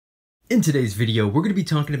In today's video, we're going to be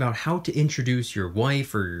talking about how to introduce your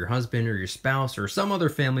wife or your husband or your spouse or some other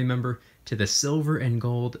family member to the silver and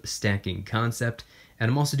gold stacking concept.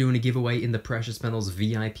 And I'm also doing a giveaway in the Precious Metals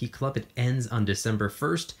VIP Club. It ends on December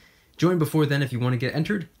 1st. Join before then if you want to get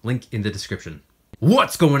entered. Link in the description.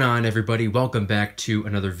 What's going on, everybody? Welcome back to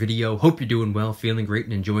another video. Hope you're doing well, feeling great,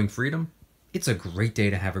 and enjoying freedom. It's a great day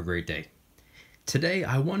to have a great day. Today,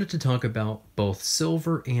 I wanted to talk about both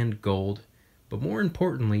silver and gold, but more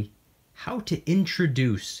importantly, how to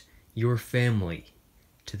introduce your family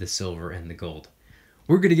to the silver and the gold.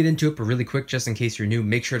 We're going to get into it, but really quick, just in case you're new,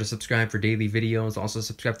 make sure to subscribe for daily videos. Also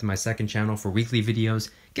subscribe to my second channel for weekly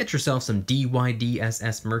videos. Get yourself some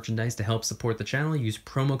DYDSS merchandise to help support the channel. Use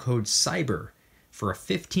promo code CYBER for a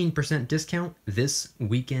 15% discount this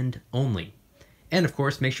weekend only. And of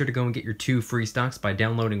course, make sure to go and get your 2 free stocks by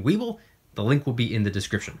downloading Weeble. The link will be in the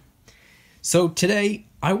description. So today,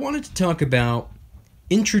 I wanted to talk about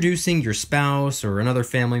introducing your spouse or another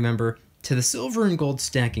family member to the silver and gold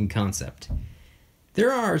stacking concept.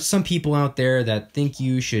 There are some people out there that think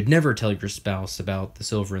you should never tell your spouse about the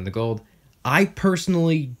silver and the gold. I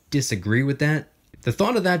personally disagree with that. The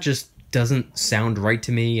thought of that just doesn't sound right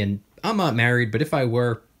to me, and I'm not married, but if I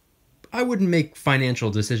were, I wouldn't make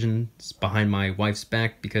financial decisions behind my wife's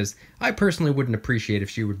back because I personally wouldn't appreciate if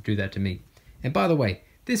she would do that to me. And by the way,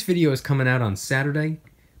 this video is coming out on Saturday,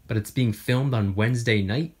 but it's being filmed on Wednesday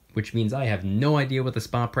night, which means I have no idea what the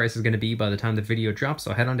spot price is going to be by the time the video drops,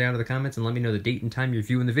 so head on down to the comments and let me know the date and time you're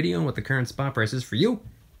viewing the video and what the current spot price is for you.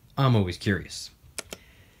 I'm always curious.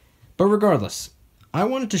 But regardless, I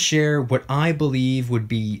wanted to share what I believe would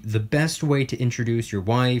be the best way to introduce your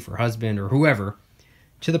wife or husband or whoever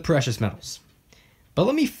to the precious metals. But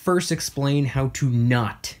let me first explain how to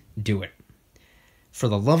not do it. For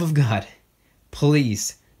the love of God,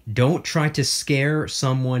 please don't try to scare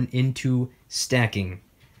someone into stacking.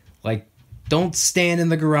 Like, don't stand in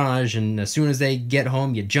the garage and as soon as they get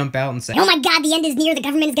home, you jump out and say, "Oh my God, the end is near. The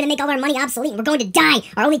government is going to make all our money obsolete and we're going to die.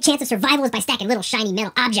 Our only chance of survival is by stacking little shiny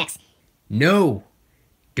metal objects." No,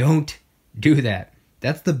 don't do that.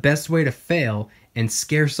 That's the best way to fail and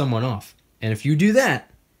scare someone off. And if you do that,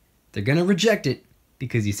 they're going to reject it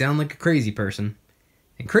because you sound like a crazy person.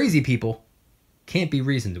 And crazy people can't be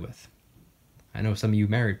reasoned with. I know some of you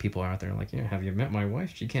married people are out there like, yeah, have you met my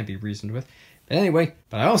wife? She can't be reasoned with. But anyway,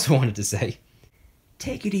 but I also wanted to say,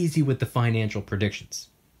 take it easy with the financial predictions.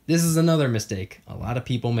 This is another mistake a lot of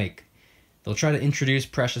people make. They'll try to introduce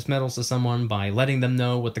precious metals to someone by letting them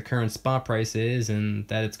know what the current spot price is and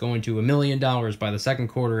that it's going to $1 million by the second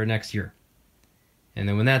quarter of next year. And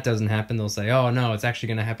then when that doesn't happen, they'll say, oh no, it's actually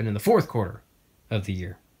going to happen in the fourth quarter of the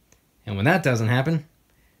year. And when that doesn't happen,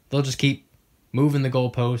 they'll just keep moving the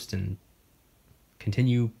goalpost and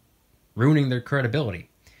continue ruining their credibility.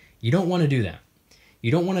 You don't want to do that.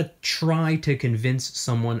 You don't want to try to convince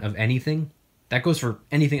someone of anything. That goes for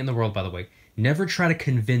anything in the world, by the way. Never try to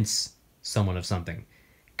convince someone of something.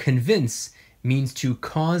 Convince means to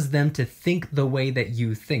cause them to think the way that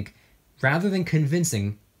you think. Rather than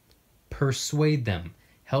convincing, persuade them.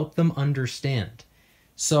 Help them understand.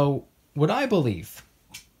 So, what I believe,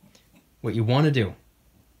 what you want to do,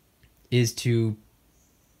 is to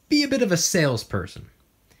be a bit of a salesperson.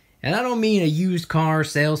 And I don't mean a used car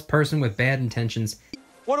salesperson with bad intentions.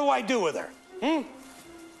 What do I do with her?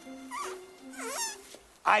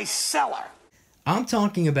 I sell her. I'm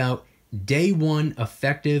talking about day one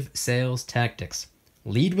effective sales tactics.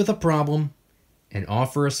 Lead with a problem and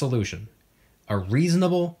offer a solution. A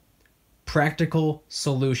reasonable, practical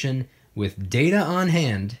solution with data on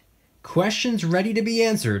hand, questions ready to be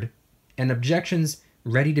answered, and objections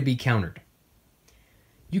ready to be countered.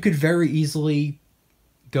 You could very easily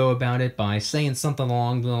go about it by saying something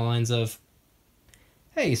along the lines of,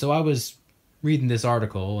 hey, so I was reading this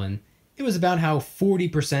article and it was about how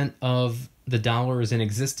 40% of the dollars in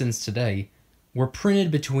existence today were printed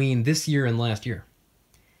between this year and last year.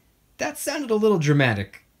 That sounded a little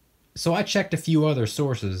dramatic, so I checked a few other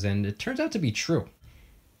sources and it turns out to be true.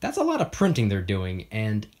 That's a lot of printing they're doing,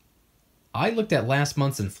 and I looked at last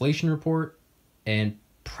month's inflation report and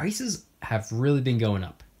prices have really been going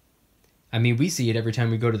up. I mean, we see it every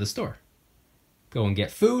time we go to the store. Go and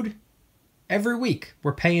get food. Every week,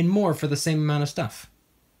 we're paying more for the same amount of stuff.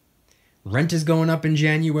 Rent is going up in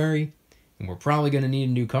January, and we're probably going to need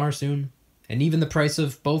a new car soon. And even the price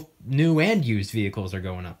of both new and used vehicles are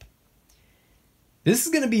going up. This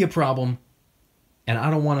is going to be a problem, and I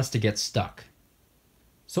don't want us to get stuck.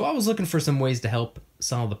 So I was looking for some ways to help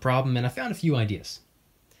solve the problem, and I found a few ideas.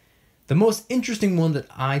 The most interesting one that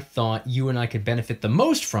I thought you and I could benefit the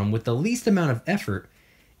most from with the least amount of effort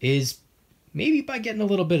is maybe by getting a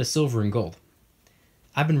little bit of silver and gold.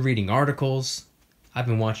 I've been reading articles, I've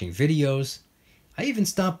been watching videos, I even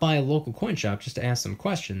stopped by a local coin shop just to ask some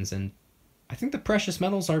questions, and I think the precious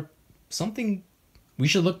metals are something we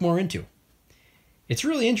should look more into. It's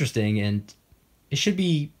really interesting, and it should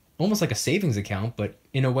be almost like a savings account, but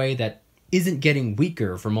in a way that isn't getting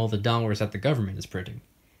weaker from all the dollars that the government is printing.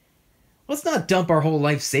 Let's not dump our whole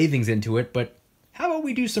life savings into it, but how about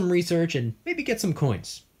we do some research and maybe get some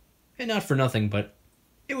coins? And not for nothing, but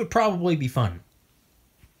it would probably be fun.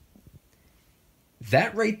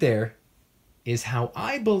 That right there is how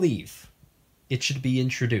I believe it should be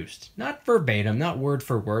introduced. Not verbatim, not word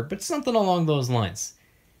for word, but something along those lines.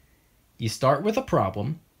 You start with a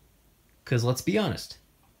problem, because let's be honest,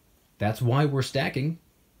 that's why we're stacking.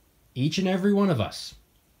 Each and every one of us,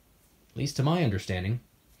 at least to my understanding,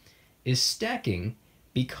 is stacking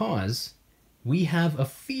because we have a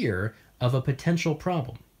fear of a potential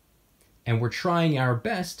problem. And we're trying our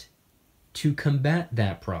best to combat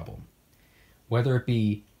that problem. Whether it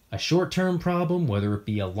be a short-term problem, whether it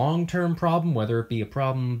be a long-term problem, whether it be a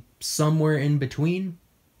problem somewhere in between.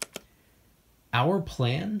 Our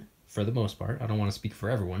plan, for the most part, I don't want to speak for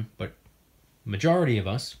everyone, but majority of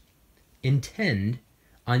us intend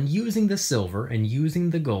on using the silver and using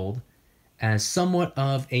the gold as somewhat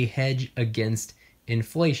of a hedge against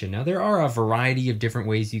inflation. Now, there are a variety of different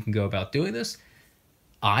ways you can go about doing this.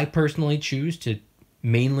 I personally choose to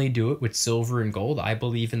mainly do it with silver and gold. I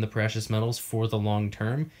believe in the precious metals for the long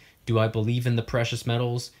term. Do I believe in the precious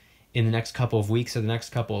metals in the next couple of weeks or the next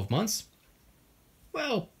couple of months?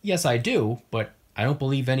 Well, yes, I do, but I don't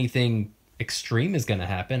believe anything extreme is going to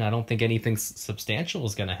happen. I don't think anything substantial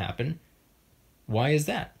is going to happen. Why is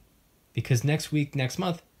that? Because next week, next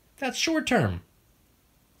month, that's short term.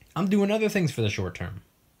 I'm doing other things for the short term.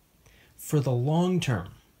 For the long term,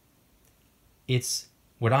 it's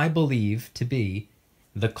what I believe to be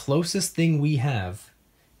the closest thing we have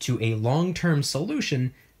to a long-term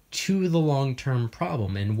solution to the long-term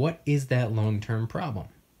problem. And what is that long-term problem?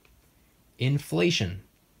 Inflation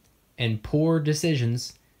and poor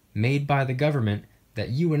decisions made by the government that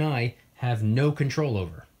you and I have no control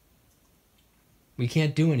over. We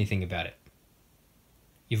can't do anything about it.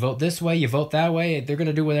 You vote this way, you vote that way, they're going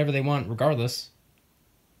to do whatever they want regardless.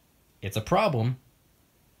 It's a problem.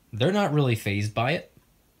 They're not really fazed by it,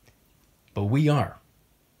 but we are.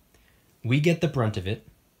 We get the brunt of it.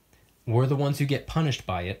 We're the ones who get punished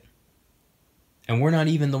by it. And we're not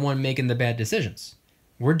even the one making the bad decisions.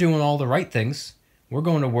 We're doing all the right things. We're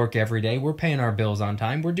going to work every day. We're paying our bills on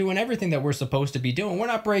time. We're doing everything that we're supposed to be doing. We're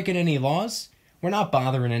not breaking any laws. We're not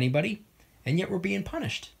bothering anybody. And yet we're being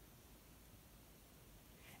punished.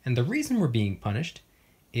 And the reason we're being punished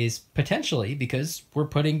is potentially because we're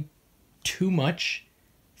putting too much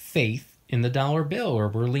faith in the dollar bill, or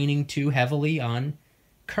we're leaning too heavily on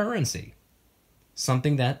currency.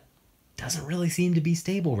 Something that doesn't really seem to be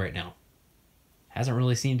stable right now. Hasn't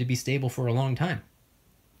really seemed to be stable for a long time.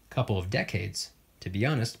 A couple of decades, to be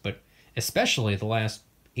honest, but especially the last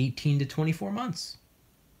 18 to 24 months.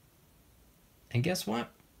 And guess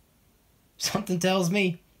what? Something tells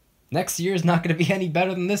me next year is not going to be any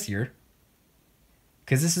better than this year.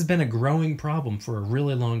 Because this has been a growing problem for a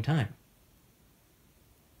really long time.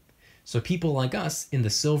 So people like us in the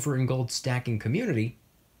silver and gold stacking community,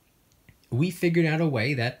 we figured out a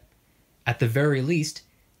way that, at the very least,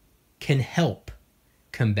 can help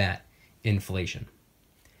combat inflation.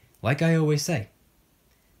 Like I always say,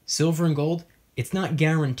 silver and gold, it's not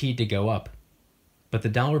guaranteed to go up, but the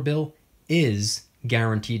dollar bill is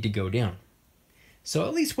guaranteed to go down. So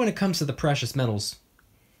at least when it comes to the precious metals,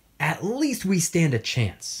 at least we stand a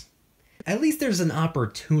chance. At least there's an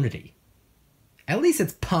opportunity. At least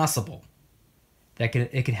it's possible that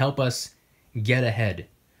it can help us get ahead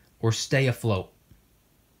or stay afloat.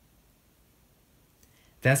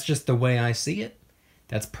 That's just the way I see it.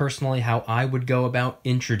 That's personally how I would go about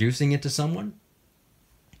introducing it to someone.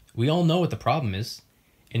 We all know what the problem is.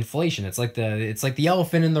 Inflation. It's like the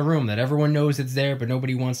elephant in the room that everyone knows it's there, but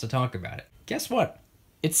nobody wants to talk about it. Guess what?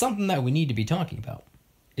 It's something that we need to be talking about.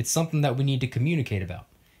 It's something that we need to communicate about.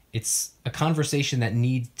 It's a conversation that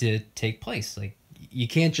needs to take place. Like, you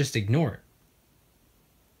can't just ignore it.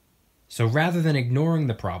 So rather than ignoring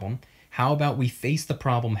the problem, how about we face the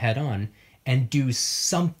problem head on and do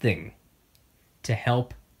something to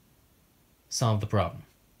help solve the problem?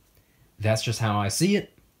 That's just how I see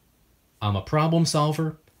it. I'm a problem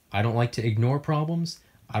solver. I don't like to ignore problems.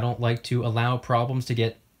 I don't like to allow problems to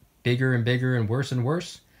get bigger and bigger and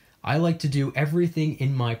worse. I like to do everything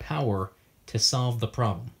in my power to solve the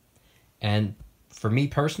problem. And for me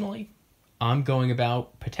personally, I'm going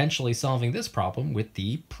about potentially solving this problem with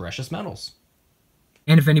the precious metals.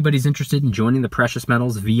 And if anybody's interested in joining the Precious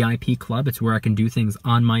Metals VIP Club, it's where I can do things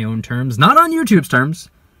on my own terms, not on YouTube's terms,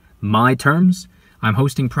 my terms. I'm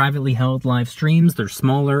hosting privately held live streams. They're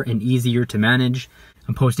smaller and easier to manage.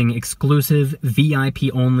 I'm posting exclusive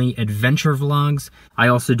VIP-only adventure vlogs. I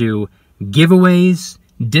also do giveaways,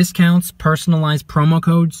 discounts, personalized promo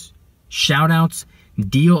codes, shoutouts,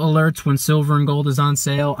 deal alerts when silver and gold is on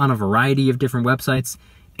sale on a variety of different websites.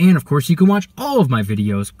 And of course, you can watch all of my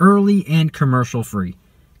videos early and commercial free.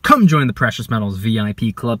 Come join the Precious Metals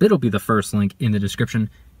VIP Club. It'll be the first link in the description.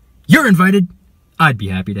 You're invited. I'd be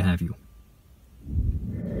happy to have you.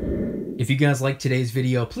 If you guys like today's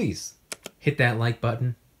video, please hit that like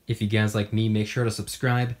button. If you guys like me, make sure to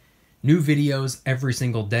subscribe. New videos every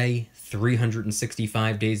single day,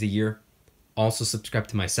 365 days a year. Also subscribe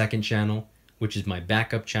to my second channel, which is my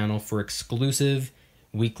backup channel for exclusive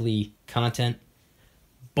weekly content.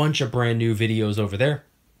 Bunch of brand new videos over there.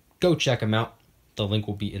 Go check them out. The link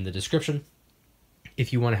will be in the description.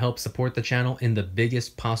 If you want to help support the channel in the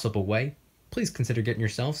biggest possible way, please consider getting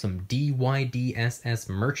yourself some DYDSS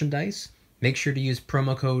merchandise. Make sure to use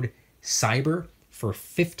promo code CYBER for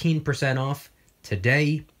 15% off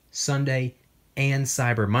today, Sunday, and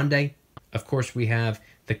Cyber Monday. Of course, we have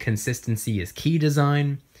the Consistency is Key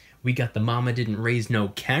design. We got the Mama Didn't Raise No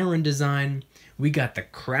Karen design. We got the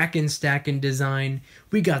Kraken Stacking design.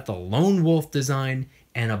 We got the Lone Wolf design,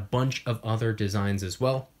 and a bunch of other designs as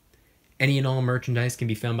well. Any and all merchandise can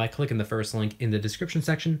be found by clicking the first link in the description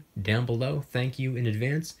section down below. Thank you in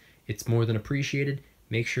advance. It's more than appreciated.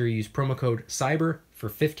 Make sure you use promo code CYBER for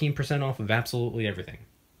 15% off of absolutely everything.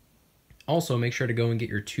 Also, make sure to go and get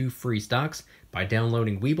your 2 free stocks by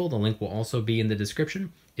downloading Webull. The link will also be in the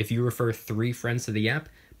description. If you refer 3 friends to the app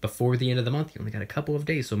before the end of the month, you only got a couple of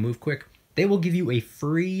days, so move quick. They will give you a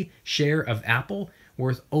free share of Apple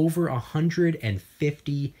worth over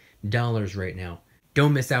 $150 right now.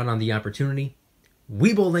 Don't miss out on the opportunity.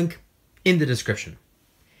 Webull link in the description.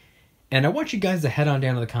 And I want you guys to head on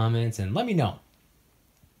down to the comments and let me know.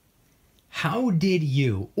 How did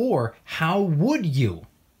you, or how would you,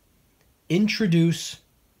 introduce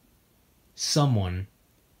someone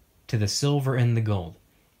to the silver and the gold?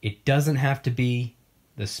 It doesn't have to be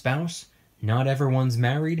the spouse. Not everyone's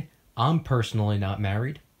married. I'm personally not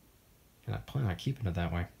married, and I plan on keeping it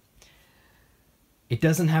that way. It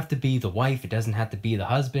doesn't have to be the wife. It doesn't have to be the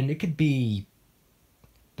husband. It could be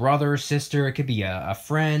brother, sister. It could be a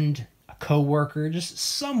friend, a co-worker, just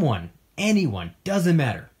someone, anyone, doesn't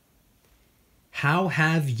matter. How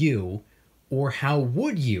have you, or how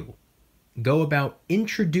would you, go about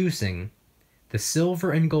introducing the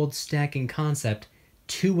silver and gold stacking concept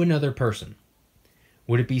to another person?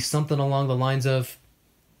 Would it be something along the lines of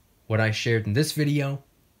what I shared in this video?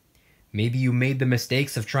 Maybe you made the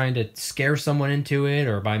mistakes of trying to scare someone into it,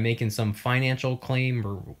 or by making some financial claim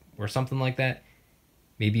or something like that.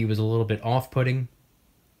 Maybe it was a little bit off-putting.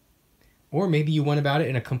 Or maybe you went about it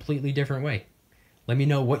in a completely different way. Let me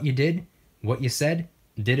know what you did, what you said.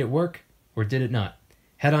 Did it work, or did it not?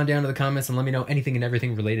 Head on down to the comments and let me know anything and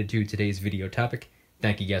everything related to today's video topic.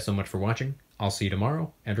 Thank you guys so much for watching. I'll see you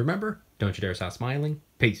tomorrow. And remember, don't you dare stop smiling.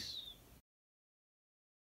 Peace.